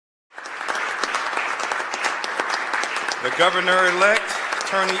The governor-elect,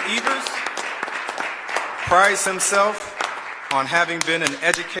 Tony Evers, prides himself on having been an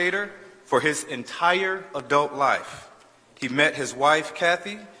educator for his entire adult life. He met his wife,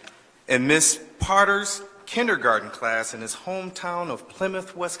 Kathy, in Miss Potter's kindergarten class in his hometown of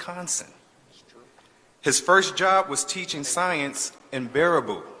Plymouth, Wisconsin. His first job was teaching science in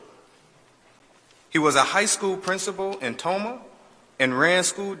Baraboo. He was a high school principal in Tomah and ran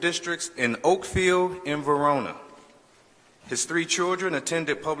school districts in Oakfield and Verona. His 3 children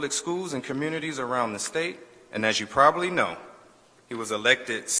attended public schools in communities around the state, and as you probably know, he was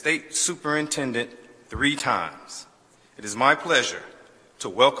elected state superintendent 3 times. It is my pleasure to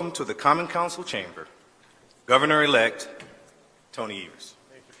welcome to the Common Council chamber, Governor-elect Tony Evers.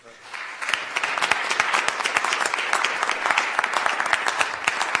 Thank you, President.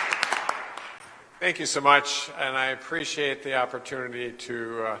 Thank you so much, and I appreciate the opportunity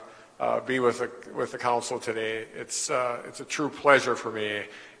to be with the council today. It's a true pleasure for me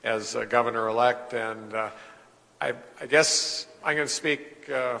as governor-elect, and I guess I'm going to speak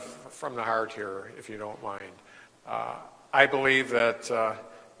from the heart here, if you don't mind. I believe that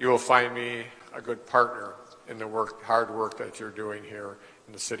you will find me a good partner in the hard work that you're doing here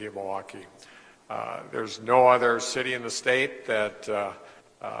in the city of Milwaukee. There's no other city in the state that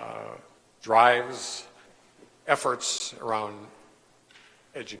drives efforts around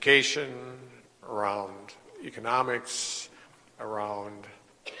education, around economics, around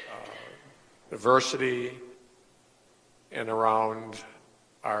diversity, and around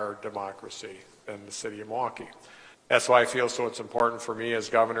our democracy than the city of Milwaukee. That's why I feel it's important for me as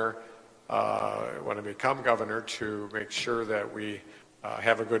governor, when I become governor, to make sure that we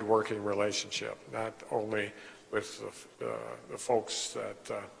have a good working relationship, not only with the folks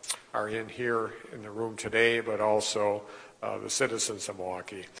that are in here in the room today, but also the citizens of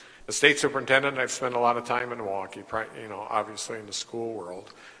Milwaukee. As state superintendent, I've spent a lot of time in Milwaukee, obviously in the school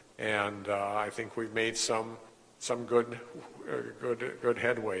world, and I think we've made some good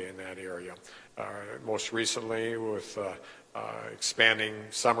headway in that area. Most recently with expanding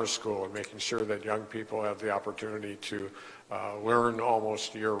summer school and making sure that young people have the opportunity to learn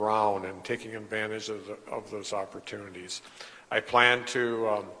almost year-round and taking advantage of those opportunities. I plan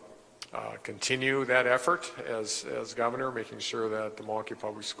to continue that effort as governor, making sure that the Milwaukee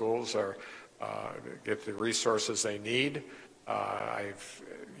Public Schools get the resources they need.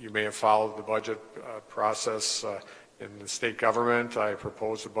 You may have followed the budget process in the state government. I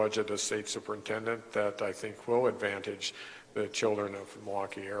proposed a budget as state superintendent that I think will advantage the children of the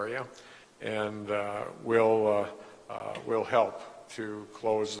Milwaukee area and will help to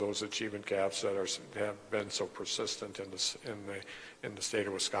close those achievement gaps that have been so persistent in the state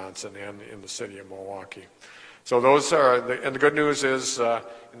of Wisconsin and in the city of Milwaukee. So those are, and the good news is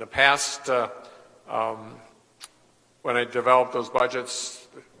in the past, when I developed those budgets,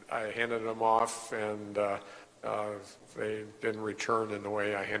 I handed them off and they didn't return in the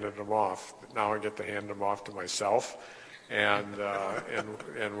way I handed them off. Now I get to hand them off to myself, and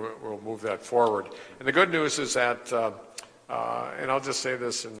we'll move that forward. And the good news is that, and I'll just say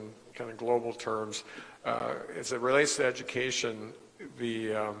this in kind of global terms, as it relates to education,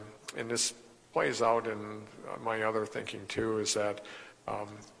 and this plays out in my other thinking too, is that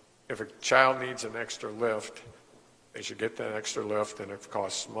if a child needs an extra lift, they should get that extra lift, and if it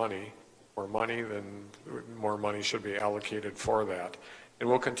costs money, then more money should be allocated for that. And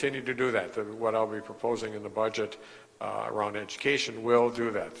we'll continue to do that. What I'll be proposing in the budget around education will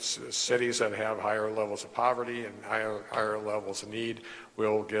do that. Cities that have higher levels of poverty and higher levels of need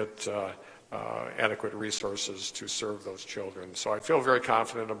will get adequate resources to serve those children. So I feel very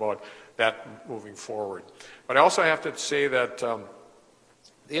confident about that moving forward. But I also have to say that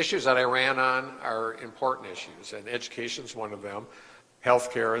the issues that I ran on are important issues, and education is one of them.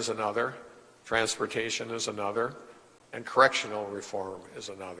 Healthcare is another, transportation is another, and correctional reform is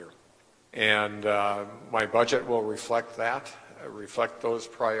another. And my budget will reflect that, reflect those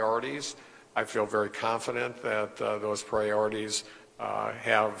priorities. I feel very confident that those priorities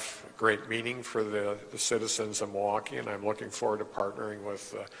have great meaning for the citizens of Milwaukee, and I'm looking forward to partnering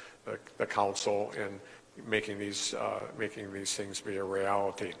with the council in making these things be a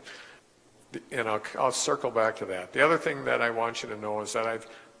reality. And I'll circle back to that. The other thing that I want you to know is that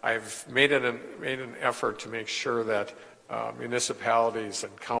I've made an effort to make sure that municipalities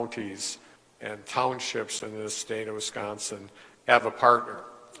and counties and townships in the state of Wisconsin have a partner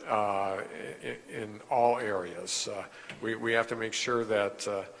in all areas. We have to make sure that,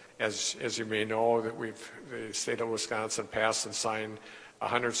 as you may know, that the state of Wisconsin passed and signed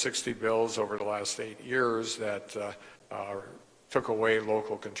 160 bills over the last 8 years that took away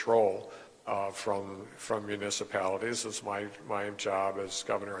local control from municipalities. It's my job as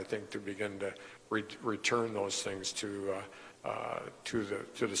governor, I think, to begin to return those things to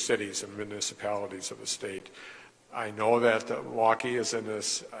the cities and municipalities of the state. I know that Milwaukee is in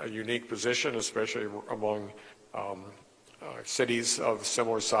this unique position, especially among cities of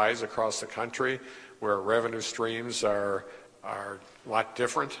similar size across the country, where revenue streams are a lot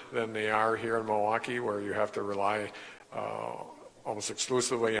different than they are here in Milwaukee, where you have to rely almost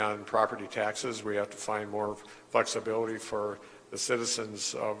exclusively on property taxes. We have to find more flexibility for the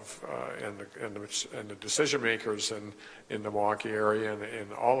citizens of and the decision makers in the Milwaukee area and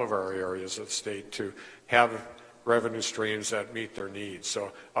in all of our areas of the state to have revenue streams that meet their needs.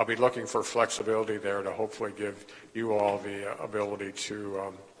 So I'll be looking for flexibility there to hopefully give you all the ability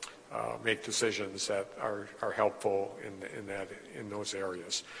to make decisions that are helpful in those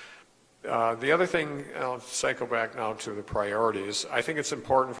areas. The other thing, I'll cycle back now to the priorities. I think it's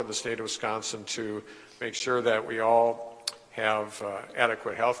important for the state of Wisconsin to make sure that we all have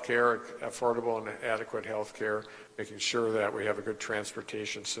adequate health care, affordable and adequate health care, making sure that we have a good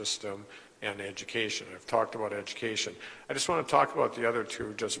transportation system and education. I've talked about education. I just want to talk about the other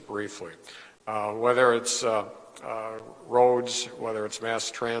two just briefly. Whether it's roads, whether it's mass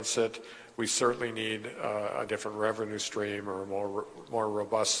transit, we certainly need a different revenue stream or a more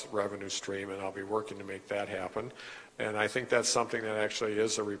robust revenue stream, and I'll be working to make that happen. And I think that's something that actually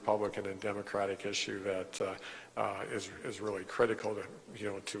is a Republican and Democratic issue that is really critical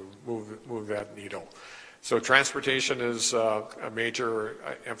to move that needle. So transportation is a major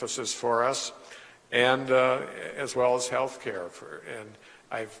emphasis for us, and as well as health care.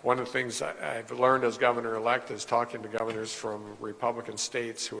 One of the things I've learned as governor-elect is talking to governors from Republican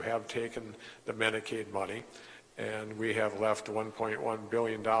states who have taken the Medicaid money, and we have left $1.1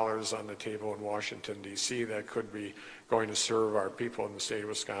 billion on the table in Washington, D.C. that could be going to serve our people in the state of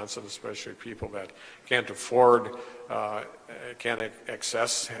Wisconsin, especially people that can't afford, can't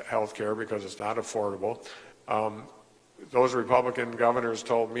access health care because it's not affordable. Those Republican governors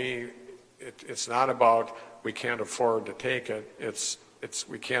told me it's not about we can't afford to take it, it's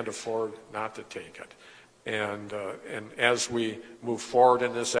we can't afford not to take it. And as we move forward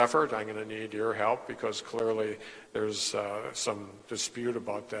in this effort, I'm going to need your help because clearly there's some dispute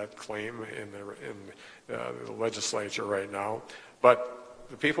about that claim in the legislature right now. But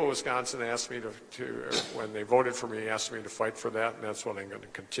the people of Wisconsin asked me to when they voted for me, asked me to fight for that, and that's what I'm going to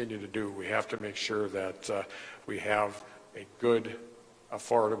continue to do. We have to make sure that we have a good,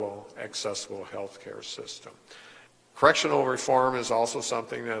 affordable, accessible health care system. Correctional reform is also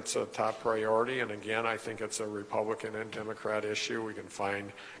something that's a top priority, and again, I think it's a Republican and Democrat issue we can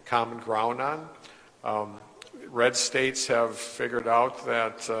find common ground on. Red states have figured out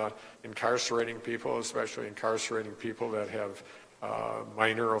that incarcerating people, especially incarcerating people that have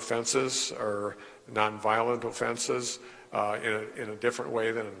minor offenses or nonviolent offenses in a different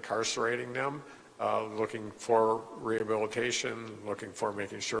way than incarcerating them, looking for rehabilitation, looking for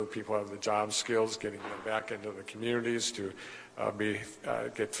making sure people have the job skills, getting them back into the communities to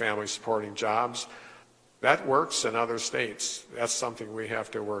get family supporting jobs. That works in other states. That's something we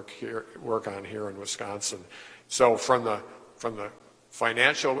have to work on here in Wisconsin. So from the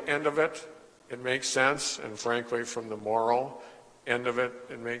financial end of it, it makes sense, and frankly, from the moral end of it,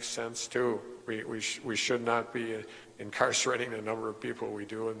 it makes sense too. We should not be incarcerating the number of people we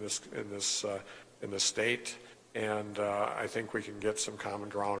do in the state, and I think we can get some common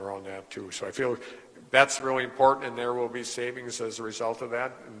ground around that too. So I feel that's really important, and there will be savings as a result of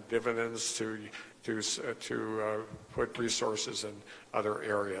that, and dividends to put resources in other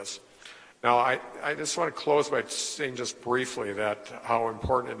areas. Now, I just want to close by saying just briefly that how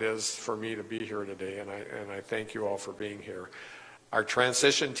important it is for me to be here today, and I thank you all for being here. Our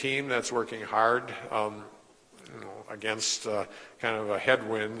transition team that's working hard against kind of a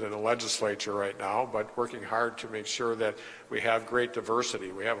headwind in the legislature right now, but working hard to make sure that we have great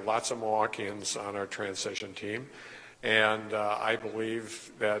diversity. We have lots of Milwaukeeans on our transition team, and I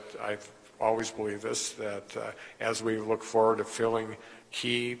believe that I've always believed this, that as we look forward to filling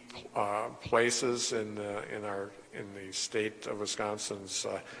key places in the state of Wisconsin's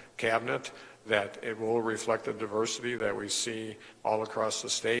cabinet, that it will reflect the diversity that we see all across the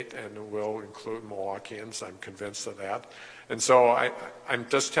state and will include Milwaukeeans. I'm convinced of that. And so I'm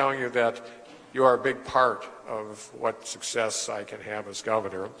just telling you that you are a big part of what success I can have as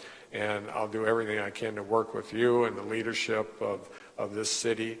governor, and I'll do everything I can to work with you and the leadership of this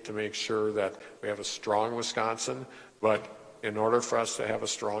city to make sure that we have a strong Wisconsin. But in order for us to have a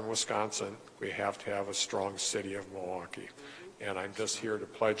strong Wisconsin, we have to have a strong city of Milwaukee. And I'm just here to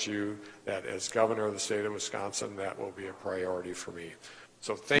pledge you that as governor of the state of Wisconsin, that will be a priority for me.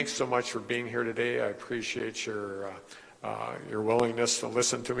 So thanks so much for being here today. I appreciate your willingness to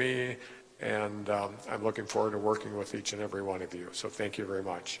listen to me, and I'm looking forward to working with each and every one of you. So thank you very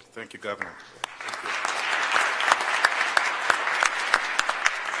much. Thank you, Governor. Thank you.